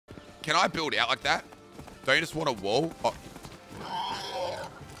Can I build out like that? Don't you just want a wall? Oh.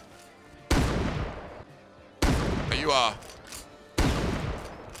 Are you,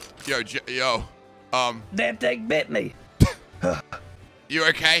 Yo. Damn thing bit me. You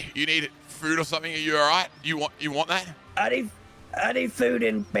okay? You need food or something? Are you alright? You want that? I need food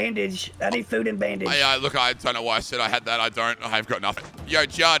and bandage. I need food and bandage. Look, I don't know why I said I had that. I don't. I've got nothing. Yo,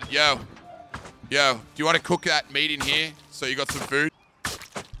 Judd. Yo. Do you want to cook that meat in here so you got some food?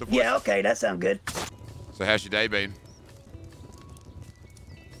 Yeah, okay. That sounds good. So how's your day been?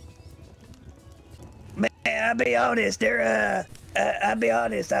 Man, I'll be honest. It's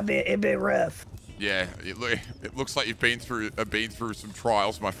been rough. Yeah, it looks like you've been through some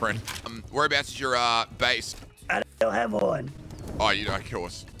trials, my friend. Whereabouts is your base? I don't have one. Oh, you know, of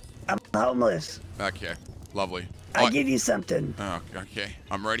course. I'm homeless. Okay, lovely. I'll give you something. Oh, okay,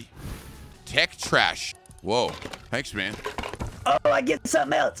 I'm ready. Tech trash. Whoa, thanks, man. Oh, I get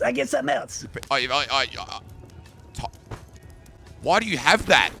something else. Why do you have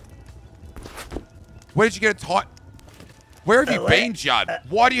that? Where did you get a tight? Where have you been, Judd?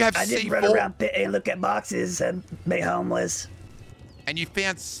 Why do you have C4? I just run around and look at boxes and be homeless. And you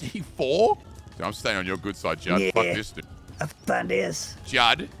found C4? I'm staying on your good side, Judd. Yeah, Fuck this, dude. I found this.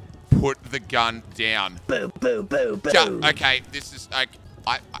 Judd, put the gun down. Boo, boo, boo, boo. Judd, okay, this is like,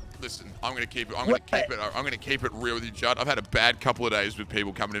 listen. I'm gonna keep it real with you, Judd. I've had a bad couple of days with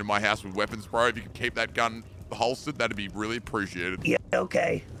people coming into my house with weapons, bro. If you could keep that gun holstered, that'd be really appreciated. Yeah,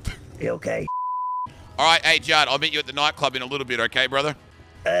 okay. Okay. All right, hey, Judd, I'll meet you at the nightclub in a little bit, okay, brother?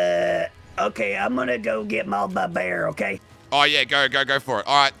 Okay, I'm gonna go get mauled by a bear, okay? Oh, yeah, go for it.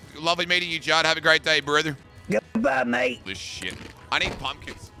 All right, lovely meeting you, Judd. Have a great day, brother. Goodbye, mate. This shit. I need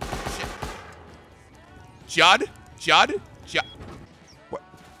pumpkins. Shit. Judd? What?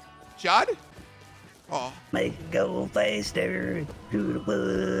 Judd? Oh. Make it go faster through the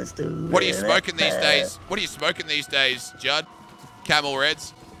woods. What are you smoking these days? Judd? Camel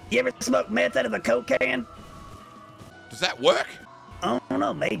Reds? You ever smoke meth out of a Coke can? Does that work? I don't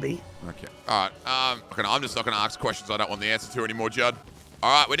know, maybe. Okay. All right. I'm just not going to ask questions I don't want the answer to anymore, Judd.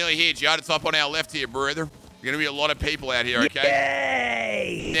 All right, we're nearly here, Judd. It's up on our left here, brother. There's going to be a lot of people out here, okay?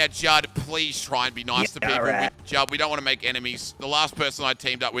 Yay! Now, Judd, please try and be nice to people. Right. Judd, we don't want to make enemies. The last person I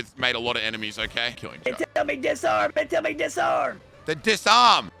teamed up with made a lot of enemies, okay? Killing Judd. Tell me disarm. Then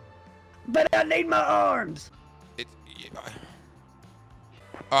disarm. But I need my arms.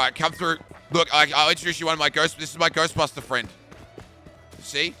 All right, come through. Look, I'll introduce you to one of my ghosts. This is my Ghostbuster friend.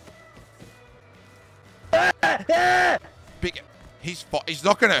 See? Big. He's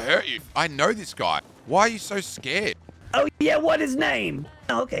not gonna hurt you. I know this guy. Why are you so scared? Oh yeah, what his name?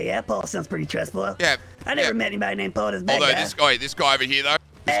 Okay, yeah, Paul sounds pretty trustful. Yeah. I never met anybody named Paul. This bad Although this guy over here though.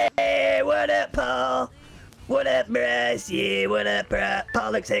 Hey, what up, Paul? What up, Bryce? Yeah, what up, Bryce?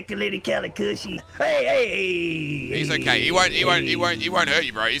 Paul looks like a little cushy. Hey. He's okay. He won't hurt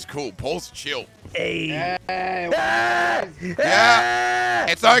you, bro. He's cool. Paul's chill. Hey. Yeah.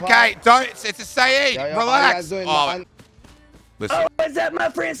 It's okay. It's a Saeed. Relax. Listen. Oh, what's up, my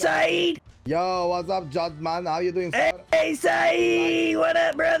friend Saeed? Yo, what's up, Judd, man? How you doing, sir? Hey, Saeed. What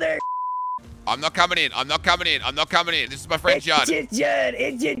up, brother? I'm not coming in. This is my friend Judd.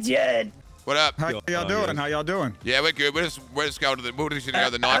 It's just Judd. What up? How y'all doing? Yeah, we're good. We're just going to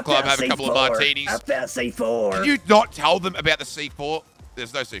the nightclub, have a couple of martinis. I found C4. Can you not tell them about the C4?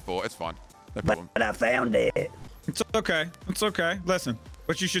 There's no C4. It's fine. No problem. But I found it. It's okay. Listen,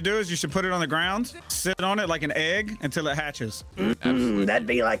 what you should do is you should put it on the ground, sit on it like an egg until it hatches. That'd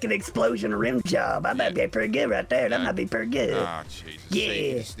be like an explosion rim job. I might be pretty good right there. That might be pretty good. Oh, Jesus. Yeah. See,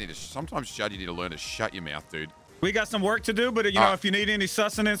 you just need to, sometimes, Judd, you need to learn to shut your mouth, dude. We got some work to do, but you know, if you need any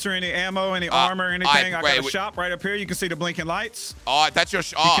sustenance or any ammo, any armor, anything, I got a shop right up here. You can see the blinking lights. Oh, that's your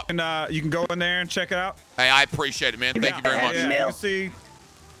shop. You can go in there and check it out. Hey, I appreciate it, man. Thank you very much. Yeah, you can see.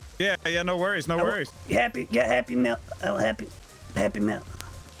 Yeah, no worries. Happy milk. Oh, happy milk.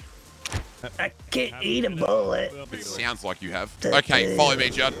 I can't eat a bullet. It sounds like you have. Okay, follow me,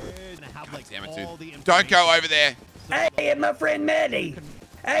 Judd. God damn it, dude. Don't go over there. Hey, my friend Maddie.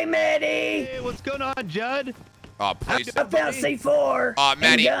 Hey, Maddie. Hey, what's going on, Judd? Oh, please. I found C4.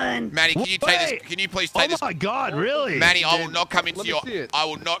 Maddie, gun. Maddie, can you take this? Can you please take this? Oh my God, really? Maddie, I will not come into your. I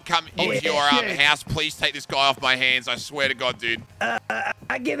will not come into your house. Please take this guy off my hands. I swear to God, dude.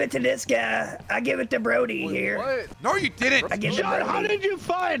 I give it to this guy. I give it to Brodie here. What? No, you didn't. I give it to Brodie. How did you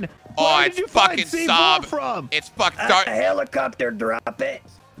find? Oh, it's fucking sub. From? It's fucking. A helicopter drop it.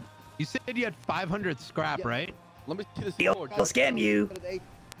 You said you had 500 scrap, right? Let me see this. He'll scam you.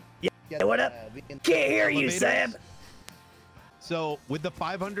 Yeah, what up? Can't hear you, Sam. So with the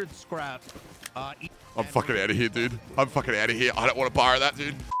 500 scrap, I'm fucking out of here, dude. I'm fucking out of here. I don't want to borrow that,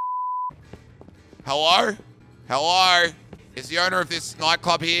 dude. Hello? Hello? Is the owner of this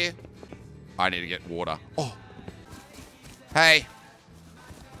nightclub here? I need to get water. Oh. Hey.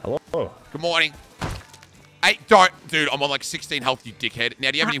 Hello. Good morning. Hey, don't. Dude, I'm on like 16 health, you dickhead. Now,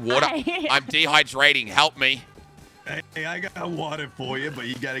 do you have any water? I'm dehydrating. Help me. Hey, I got water for you, but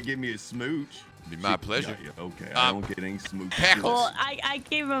you got to give me a smooch. It'd be my pleasure. Yeah, okay, I don't get any smooch. Well, I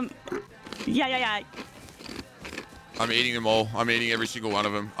gave him... Yeah. I'm eating them all. I'm eating every single one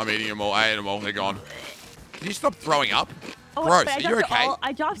of them. I'm eating them all. I ate them all. They're gone. Can you stop throwing up? Oh, Gross. Are you okay?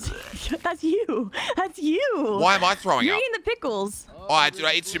 I dropped... That's you. That's you. Why am I throwing You're up? eating the pickles. Oh, did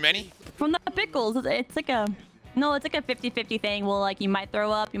I eat too many? From the pickles. It's like a... No, it's like a 50-50 thing. Well, like, you might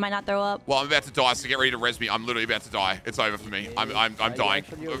throw up. You might not throw up. Well, I'm about to die, so get ready to res me. I'm literally about to die. It's over for me. I'm dying.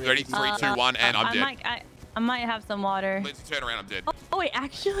 Ready? 3, 2, 1, and I'm dead. I might have some water. Let's turn around. I'm dead. Oh, wait,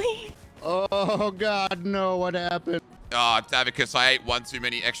 actually? Oh, God, no. What happened? Oh, Davicus, I ate one too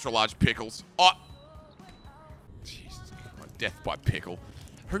many extra large pickles. Oh. Jesus Christ. Death by pickle.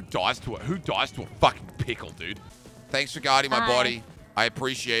 Who dies to a fucking pickle, dude? Thanks for guarding my body. I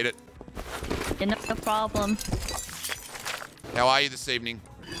appreciate it. Yeah, no problem. How are you this evening?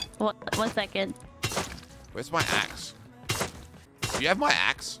 1 second. Where's my axe? Do you have my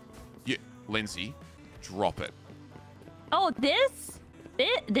axe? Lindsay, drop it. Oh, this?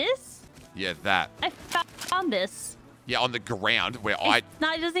 This? Yeah, that. I found this. Yeah, on the ground where It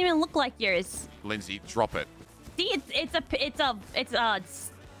doesn't even look like yours. Lindsay, drop it. See, it doesn't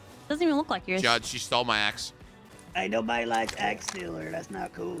even look like yours. Judd, she stole my axe. Hey, nobody likes axe stealer. That's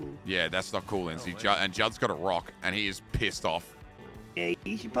not cool. Yeah, that's not cool, Lindsay. And Judd's got a rock, and he is pissed off. Yeah,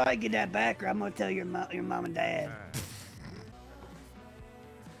 you should probably get that back, or I'm gonna tell your mom and dad.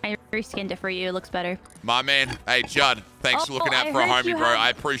 I reskinned it for you. It looks better. My man. Hey, Judd. Thanks for looking out for a homie, bro. I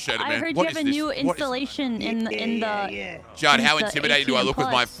appreciate it, man. I heard you have a new installation in the... Judd, how intimidating do I look with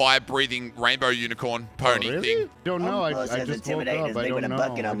my fire-breathing rainbow unicorn pony thing? Don't know. I just woke up. I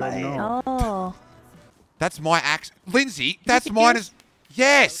don't know. Oh. That's my axe. Lindsay, that's mine as...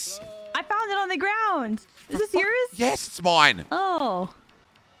 Yes! I found it on the ground. Is this yours? Yes, it's mine. Oh.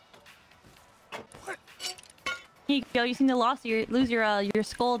 What? Here you go. You seem to lose your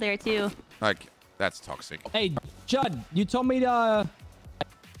skull there, too. Like, that's toxic. Hey, Judd, you told me to...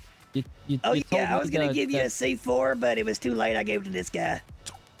 I was going to give you a C4, but it was too late. I gave it to this guy.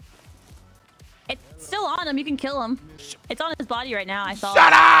 It's still on him. You can kill him. It's on his body right now. I saw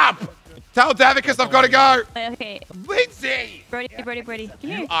Shut up! Tell Davicus I've got to go. Okay. Lindsay! Brodie. Come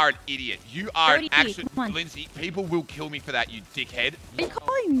here. You are an idiot. You are Brodie, an actual... come on. Lindsay, people will kill me for that, you dickhead. Are you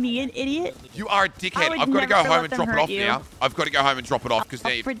calling me an idiot? You are a dickhead. I've got to go home and drop it off now. I've got to go home and drop it off because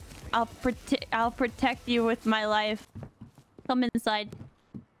I'll protect you with my life. Come inside.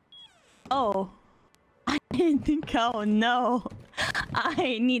 Oh. I didn't think... Oh, no.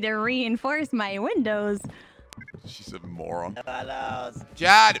 I need to reinforce my windows. She's a moron. Hello.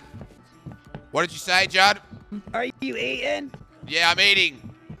 Judd! What did you say, Judd? Are you eating? Yeah, I'm eating.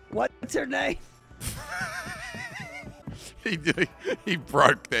 What's her name? He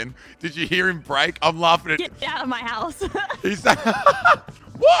broke then. Did you hear him break? I'm laughing at... Get out of my house. He's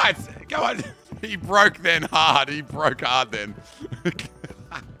what? Go on. He broke then hard. He broke hard then. Do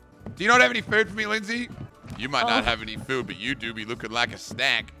you not have any food for me, Lindsay? You might not have any food, but you do be looking like a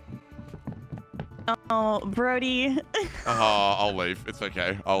snack. Oh, Brodie. Oh, I'll leave. It's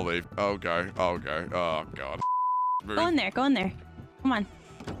okay. I'll leave. I'll go. Oh, God. Go in there. Come on.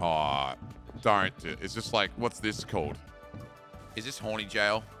 Oh, don't. It's just like, what's this called? Is this horny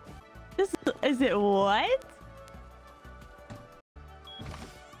jail? Is it what?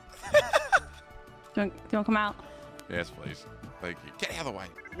 do you want to come out? Yes, please. Thank you. Get out of the way.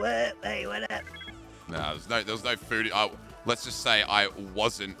 What? Hey, what up? No, there was no food. Let's just say I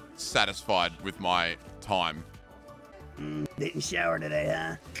wasn't satisfied with my time. Didn't shower today,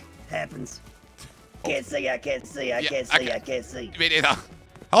 huh? Happens. Can't see. I can't see. I can't see. Me neither.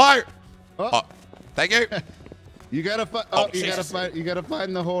 Hello. Oh, thank you. You gotta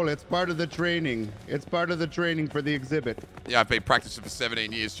find the hole. It's part of the training. It's part of the training for the exhibit. Yeah, I've been practicing for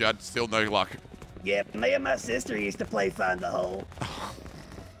 17 years, Judd. Still no luck. Yeah, me and my sister used to play find the hole.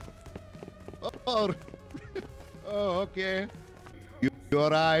 Oh, okay.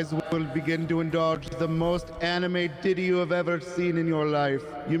 Your eyes will begin to indulge the most anime ditty you have ever seen in your life.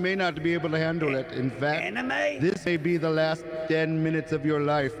 You may not be able to handle it. In fact, this may be the last 10 minutes of your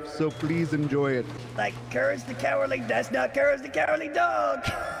life, so please enjoy it. Like Courage the Cowardly, that's not Courage the Cowardly Dog.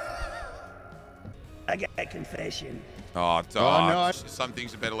 I got a confession. Oh, dog. No, some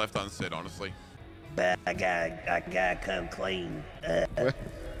things are better left unsaid, honestly. But I gotta come clean.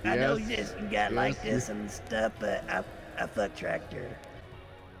 I know you got like this and stuff, but I fuck Tractor.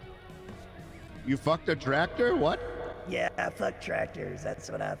 You fucked a tractor? What? Yeah, I fuck tractors. That's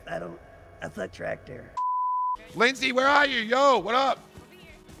what I fuck tractor. Lindsay, where are you? Yo, what up?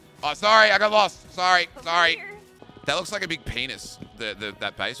 Oh, sorry, I got lost. Sorry. That looks like a big penis.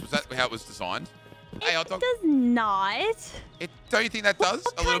 That base. Was that how it was designed? Hey, It does not. Don't you think that does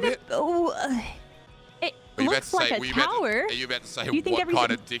a little bit? It looks like a tower. Are you about to say You think what everything-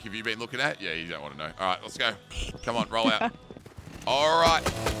 kind of dick have you been looking at? Yeah, you don't want to know. All right, let's go. Come on, roll out. All right.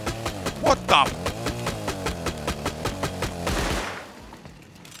 What the?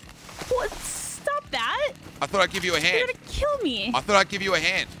 What? Stop that. I thought I'd give you a hand. You're gonna kill me. I thought I'd give you a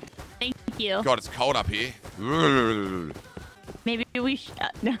hand. Thank you. God, it's cold up here. Maybe we should.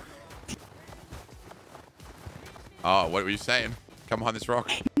 No. Oh, what were you saying? Come behind this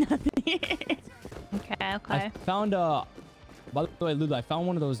rock. Okay. I found by the way, Lulu, I found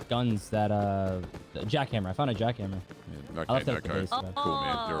one of those guns that jackhammer. I found a jackhammer. Yeah, I left it no at the code. base, but- Cool,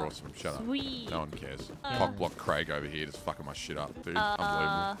 man. You're awesome. Shut Sweet. up. No one cares. Cockblock Craig over here just fucking my shit up, dude.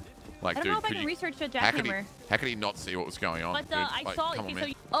 Unbelievable. Like, I don't dude, know if I could can you, research a how could jackhammer. how could he not see what was going on? But dude? I Like, saw. come on, So,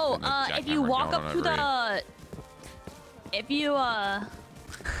 man. oh, There's a if you jackhammer walk going up to over the, if you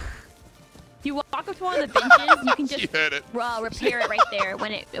walk up to one of the benches, you can just You heard it. repair it right there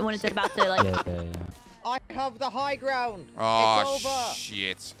when it's about to like. Yeah. I have the high ground. Oh, it's over.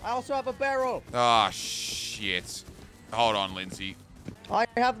 shit. I also have a barrel. Oh, shit. Hold on, Lindsay. I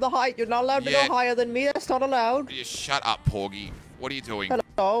have the height. You're not allowed to Yeah. go higher than me. That's not allowed. You shut up, Porgiee. What are you doing?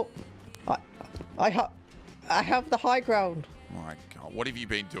 Hello. I have the high ground. My God, what have you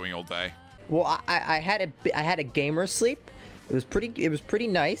been doing all day? Well, I had a gamer sleep. It was pretty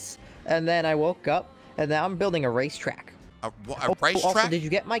nice. And then I woke up, and now I'm building a racetrack. A racetrack? Also, did you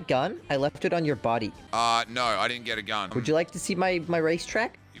get my gun? I left it on your body. No, I didn't get a gun. Would you like to see my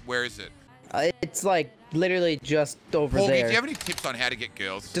racetrack? Where is it? It's like literally just over Porgiee, there. do you have any tips on how to get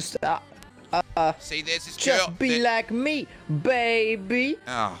girls? Just See, there's this just girl. be like me, baby.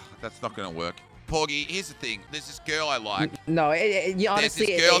 Oh, that's not gonna work. Porgiee, here's the thing. There's this girl I like. No, There's honestly,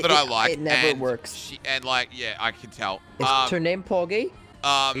 this girl that I like. It never and works. Yeah, I can tell. Is her name Porgiee?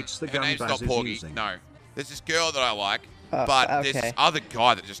 It's the her gun name's Baz not is Porgiee. using. No. There's this girl that I like, but there's this okay. other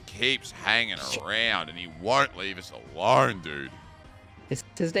guy that just keeps hanging around, and he won't leave us alone, dude. Is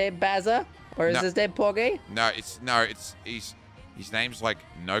his name Baza? Or is No. his name Porgiee? His name's like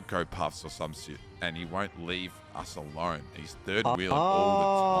Noco Puffs or some shit, and he won't leave us alone. He's third wheeling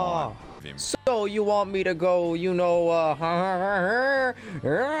all the time. With him. So you want me to go, Jesus,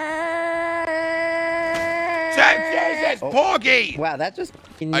 Porgiee! Wow, that just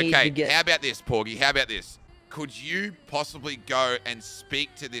need Okay, to get... how about this, Porgiee? How about this? Could you possibly go and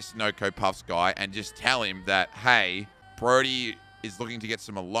speak to this Noco Puffs guy and just tell him that, hey, Brodie is looking to get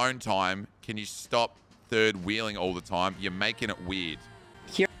some alone time. Can you stop third wheeling all the time? You're making it weird.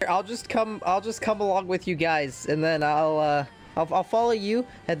 Here, I'll just come along with you guys, and then I'll follow you,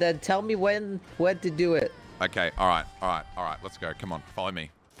 and then tell me when to do it. Okay, all right. Let's go. Come on, follow me.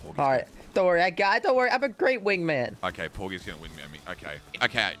 Porgie's All right, don't worry, I'm a great wingman. Okay, Porgie's gonna wing me.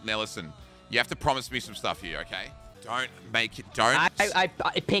 Okay, now listen. You have to promise me some stuff here, okay? Don't make it, I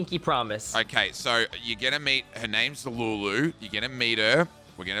pinky promise. Okay, so you're gonna meet, her name's Lulu. You're gonna meet her.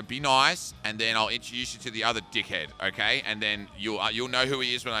 We're gonna be nice, and then I'll introduce you to the other dickhead, okay? And then you'll know who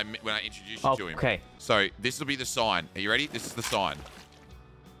he is when I introduce you to him. Okay. So this will be the sign. Are you ready? This is the sign.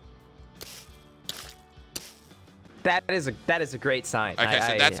 That is a great sign. Okay,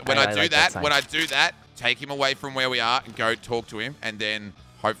 so that's when I do that. When I do that, take him away from where we are and go talk to him, and then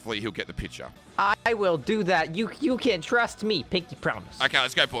hopefully he'll get the picture. I will do that. You can trust me. Pinky promise. Okay,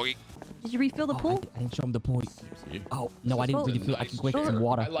 let's go, Porgiee. Did you refill the pool? I didn't show him the pool. Oh, no, I didn't really feel. I can go get some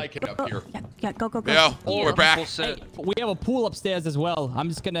water. I like it up here. Yeah, go. Yeah, we're back. Hey, we have a pool upstairs as well.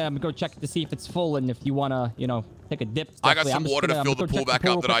 I'm gonna go check to see if it's full, and if you wanna, take a dip. I got some water to fill the pool back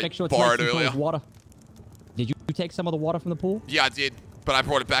up that I borrowed earlier. Water. Did you take some of the water from the pool? Yeah, I did, but I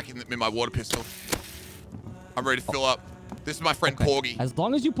brought it back in my water pistol. I'm ready to fill up. This is my friend Porgiee. As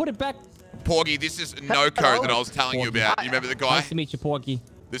long as you put it back. Porgiee, this is Noco that I was telling you about. You remember the guy? Nice to meet you, Porgiee.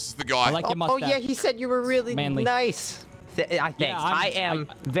 This is the guy. I like your mustache. Oh yeah, he said you were really manly. nice. Thanks. Yeah, I am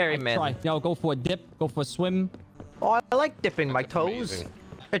very manly. Go for a dip. Go for a swim. Oh, I like dipping my toes.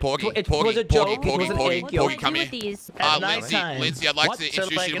 Porgiee, It was a joke. It was an egg yolk. Porgiee, come here. Lindsay, I'd like to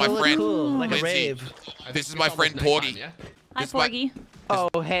introduce you to my friend. Lindsay, this is my friend Porgiee. Hi, Porgiee.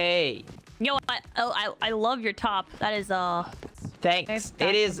 Oh, hey. Yo, I love your top. That is Thanks.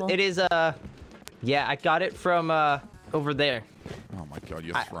 It is yeah, I got it from over there. Oh my God,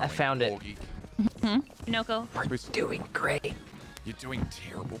 you're throwing. I found it. Noco. We're doing great. You're doing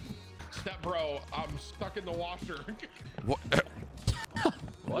terrible. Bro, I'm stuck in the washer. What?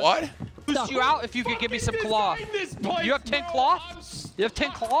 What? boost you out if you could give me some cloth. You have 10 cloth? You have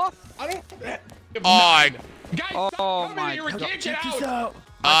 10 cloth? Oh, my God. Check this out.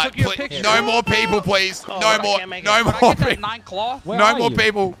 no more people, please. No more people. 9 cloth? No more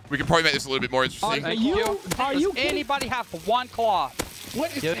people. We can probably make this a little bit more interesting. Does anybody have 1 cloth?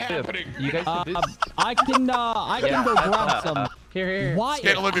 What is happening? You guys I can go grab some. Here. Why? It's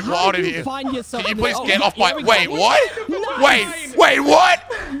getting a little bit wild in here. Find yourself Can you please in get off my... here we Wait, go. what? Nice. Wait, what?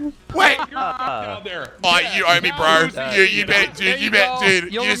 Wait. Down there. Oh, you owe me, bro. You bet, dude. You bet,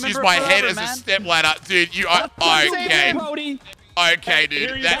 dude. You'll You just used remember my head forever, as a man. step ladder, dude. You are okay. Brodie. Okay, Here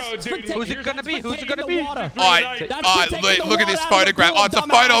dude. you That's... go, dude. Who's it gonna be? Who's it gonna be? Look at this photograph. Oh, it's a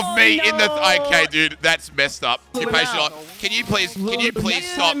photo of me in the... Okay, dude. That's messed up. Can you please stop? Can you...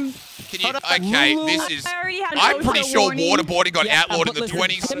 Okay, this is... I'm pretty sure waterboarding got outlawed in the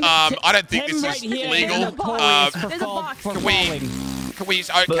 20s. I don't think this is legal. Can we...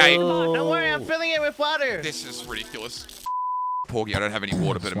 Okay. Don't worry, I'm filling it with water. This is ridiculous. Porgy, I don't have any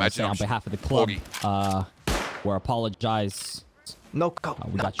water, but imagine on behalf of the club, Porgy. we're apologize. No go.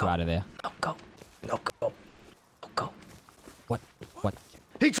 We got you out of there. No go. No go. No go. What?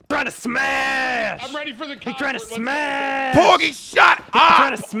 He's trying to smash. I'm ready for the... He's trying to smash. Porgy, shut up!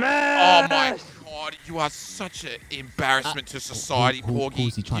 Trying to smash. Oh my God, you are such an embarrassment to society, Porgy.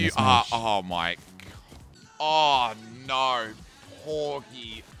 Who's he trying to You are... smash? Oh my... Oh no,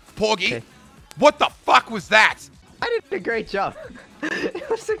 Porgy. Porgy, Okay. what the fuck was that? I did a great job. It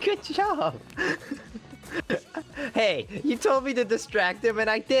was a good job. Hey, you told me to distract him, and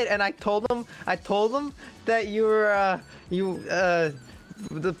I did. And I told him that you were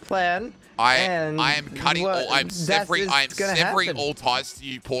the plan. I am cutting all. I'm severing all ties to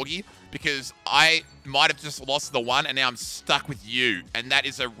you, Porgy, because I might have just lost the one, and now I'm stuck with you, and that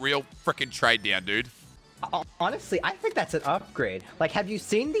is a real freaking trade down, dude. Honestly, I think that's an upgrade. Like, have you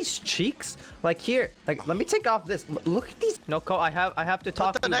seen these cheeks? Like here, like let me take off this. Look at these. No, I have to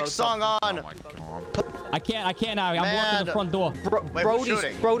talk. Put the next song on. Oh my God. I can't now. I'm walking the front door.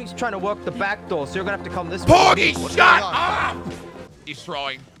 Brodie's trying to work the back door, so you're gonna have to come this way. Porgy, shut up! He's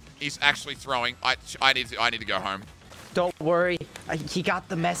throwing. He's actually throwing. I need to go home. Don't worry, he got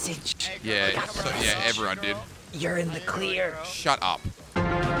the message. Yeah, everyone did. You're in the clear. Shut up.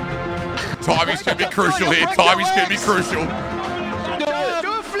 Timing's gonna be crucial here. Timing's gonna be crucial.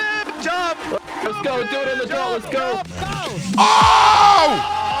 Do a flip jump. Let's go. Do it in the door. Let's go.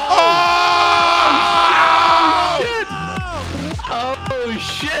 Oh! Oh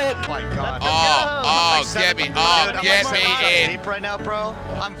shit! Oh my God. Oh, get me. Oh, get me in. Deep right now, bro.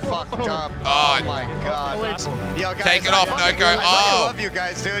 I'm fucked up. Oh My God. Yo, guys, Take it off, Noko. I love you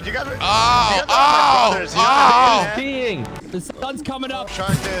guys, dude. You guys are. Being. The sun's coming up.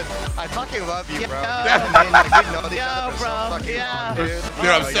 Shark, dude. I fucking love you, bro.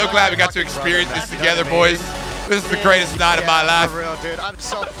 Dude, I'm so glad we got to experience this together, boys. This is the greatest night of my life. For real, dude. I'm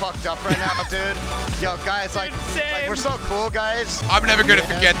so fucked up right now, dude. Yo, guys, like we're so cool, guys. I'm never gonna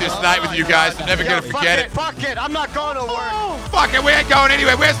forget this night with you guys. I'm never gonna forget it. Fuck it. I'm not going to work. Fuck it, we ain't going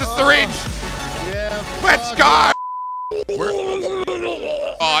anywhere. Where's the syringe? Yeah. Let's go.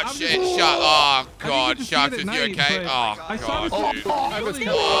 Oh shit! Oh God! Sharks, is you okay? Oh God, dude.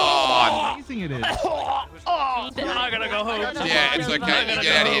 Oh. Amazing it is. I gotta go home. Yeah, it's okay. You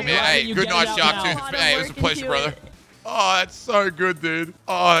get out of here, man. Hey, good night, Shark Tooth. Hey, it was a pleasure, brother. Oh, that's so good, dude.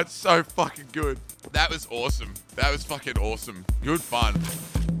 Oh, that's so fucking good. That was awesome. That was fucking awesome. Good fun.